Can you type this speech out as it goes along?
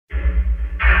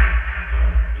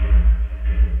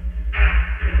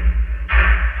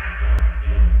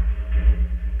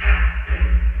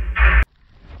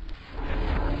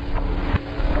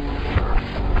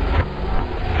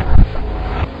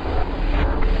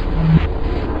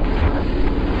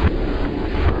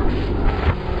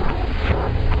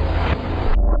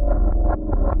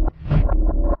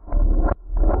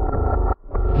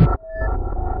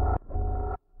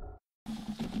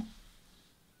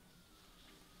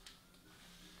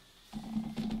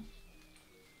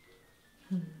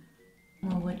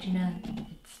did you know?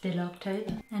 It's still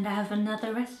October. And I have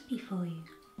another recipe for you.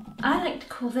 I like to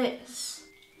call this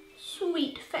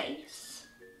sweet face.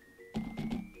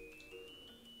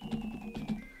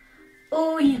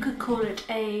 Or you could call it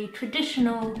a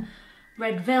traditional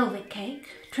red velvet cake.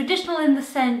 Traditional in the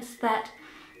sense that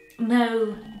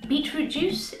no beetroot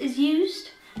juice is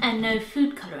used and no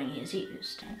food colouring is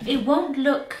used. It won't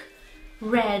look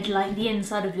red like the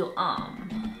inside of your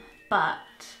arm, but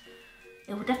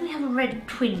it will definitely have a red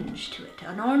twinge to it,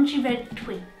 an orangey red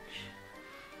twinge.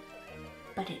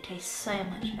 But it tastes so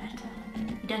much better.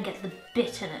 You don't get the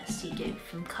bitterness you do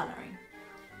from colouring.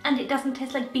 And it doesn't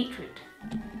taste like beetroot.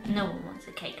 No one wants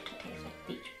a cake to taste like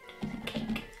beetroot. It's a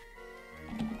cake.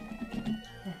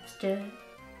 Let's do it.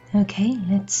 Okay,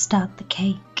 let's start the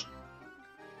cake.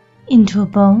 Into a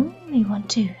bowl, you want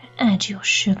to add your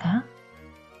sugar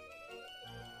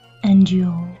and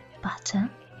your butter.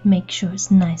 Make sure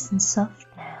it's nice and soft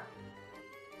now.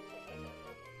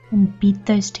 And beat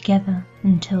those together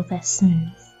until they're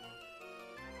smooth.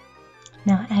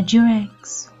 Now add your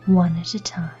eggs one at a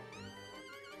time,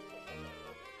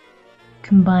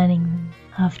 combining them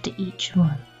after each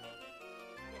one.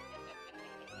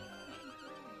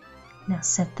 Now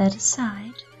set that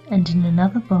aside, and in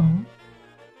another bowl,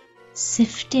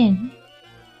 sift in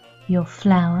your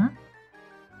flour,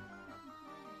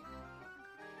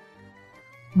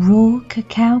 raw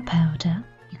cacao powder.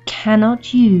 You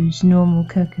cannot use normal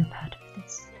cocoa powder for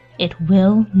this. It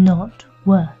will not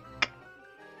work.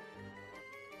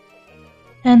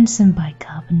 And some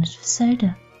bicarbonate of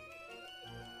soda.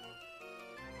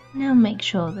 Now make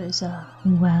sure those are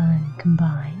well and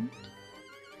combined.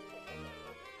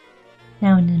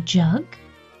 Now in a jug,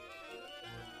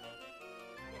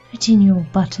 put in your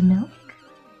buttermilk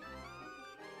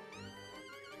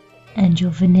and your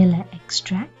vanilla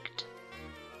extract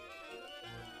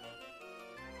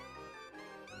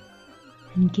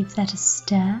and give that a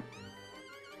stir.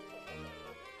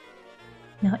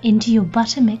 Now into your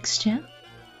butter mixture,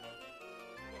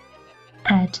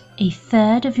 add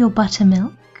 1/3 of your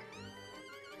buttermilk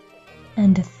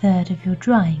and 1/3 of your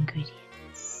dry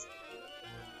ingredients.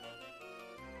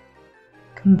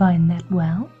 Combine that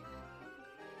well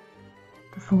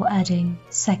before adding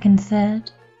the second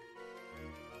third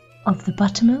of the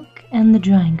buttermilk and the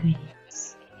dry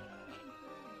ingredients,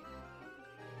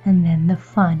 and then the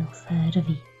final third of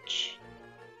each,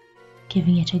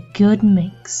 giving it a good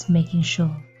mix, making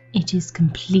sure it is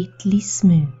completely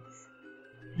smooth.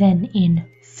 Then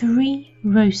in 3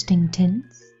 roasting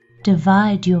tins,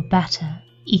 divide your batter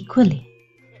equally,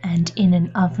 and in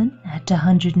an oven at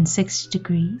 160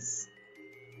 degrees,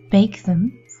 bake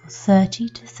them for 30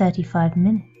 to 35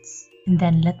 minutes, and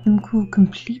then let them cool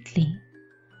completely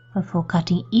before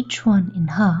cutting each one in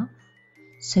half,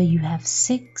 so you have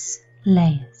 6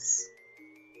 layers.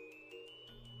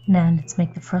 Now let's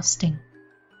make the frosting.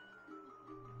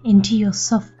 Into your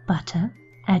soft butter,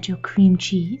 add your cream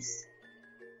cheese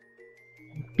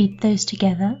and beat those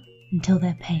together until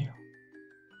they're pale.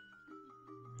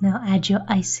 Now add your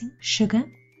icing sugar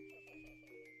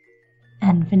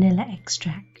and vanilla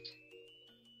extract.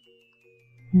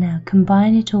 Now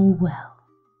combine it all well.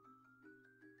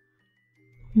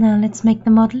 Now let's make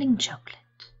the modelling chocolate.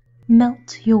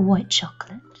 Melt your white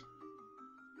chocolate.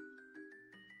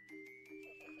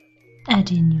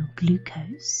 Add in your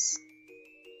glucose.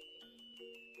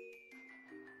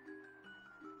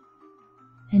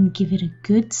 And give it a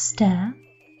good stir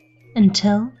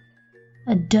until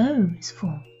a dough is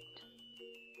formed.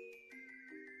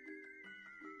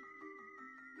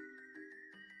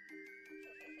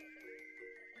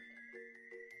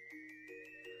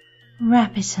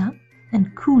 Wrap it up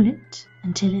and cool it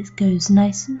until it goes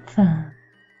nice and firm.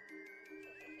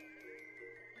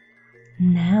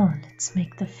 Now let's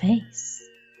make the face.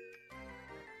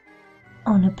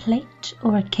 On a plate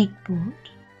or a cake board,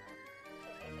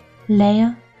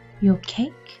 layer your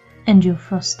cake and your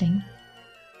frosting.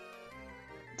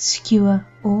 Skewer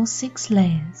all 6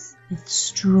 layers with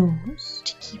straws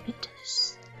to keep it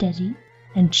steady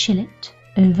and chill it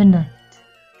overnight.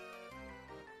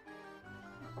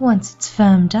 Once it's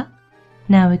firmed up,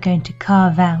 now we're going to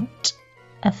carve out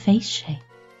a face shape.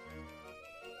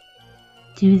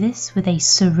 Do this with a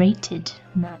serrated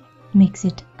knife, makes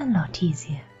it a lot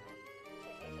easier.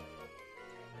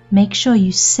 Make sure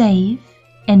you save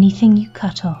anything you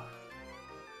cut off.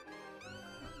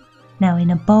 Now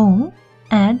in a bowl,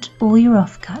 add all your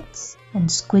offcuts and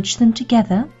squidge them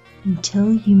together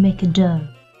until you make a dough.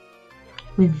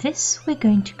 With this we're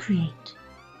going to create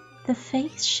the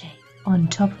face shape on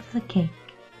top of the cake.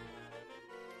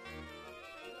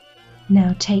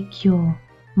 Now take your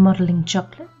modelling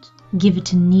chocolate Give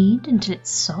it a knead until it's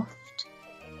soft.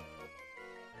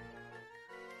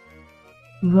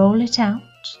 Roll it out,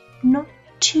 not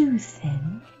too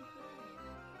thin,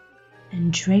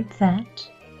 and drape that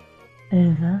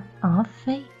over our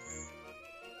face.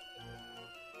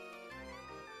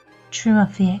 Trim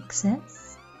off the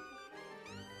excess,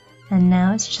 and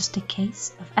now it's just a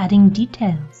case of adding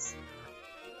details.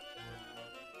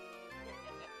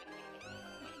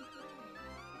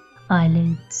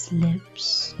 Eyelids,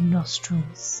 lips,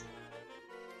 nostrils,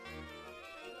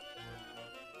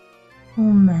 all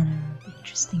manner of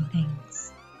interesting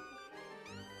things.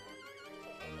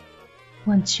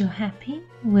 Once you're happy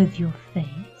with your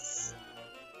face,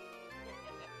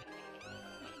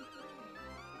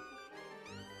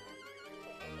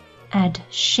 add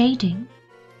shading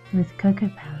with cocoa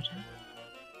powder.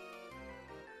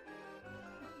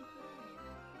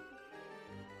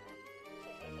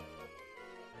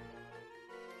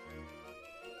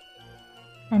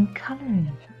 And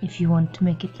colouring if you want to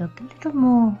make it look a little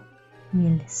more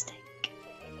realistic.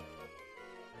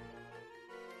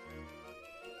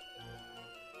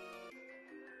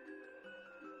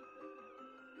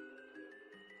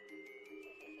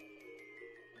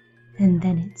 And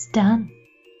then it's done.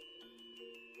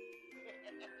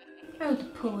 Oh, the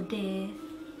poor dear.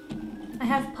 I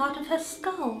have part of her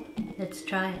skull. Let's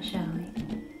try it, shall we?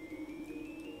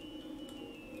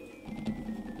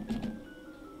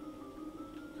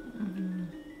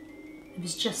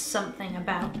 There's just something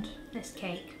about this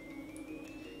cake.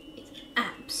 It's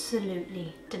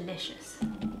absolutely delicious.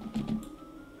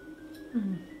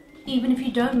 Even if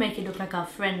you don't make it look like our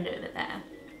friend over there,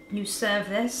 you serve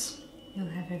this, you'll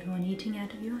have everyone eating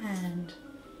out of your hand.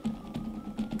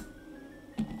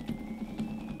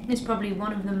 It's probably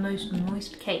one of the most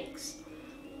moist cakes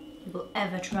you will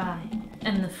ever try.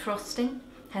 And the frosting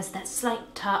has that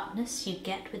slight tartness you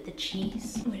get with the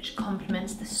cheese, which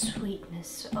complements the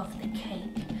sweetness of the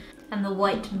cake and the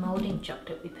white moulding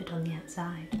chocolate we put on the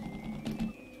outside.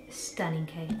 A stunning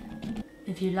cake.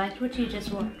 If you liked what you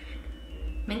just watched,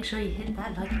 make sure you hit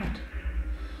that like button.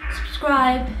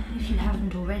 Subscribe if you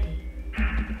haven't already.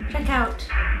 Check out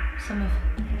some of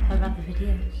her other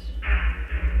videos.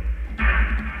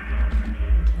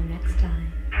 Until next time.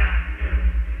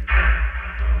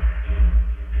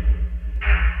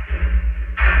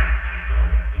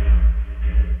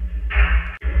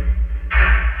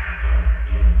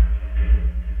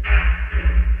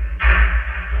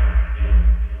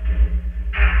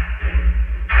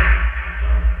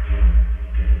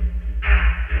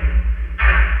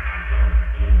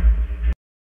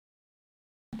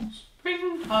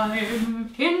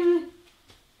 Springtime in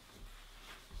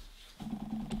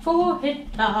for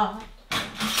Hitler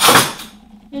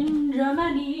in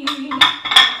Germany.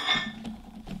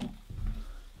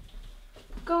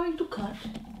 Going to cut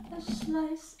a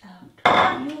slice out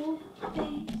of your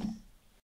face.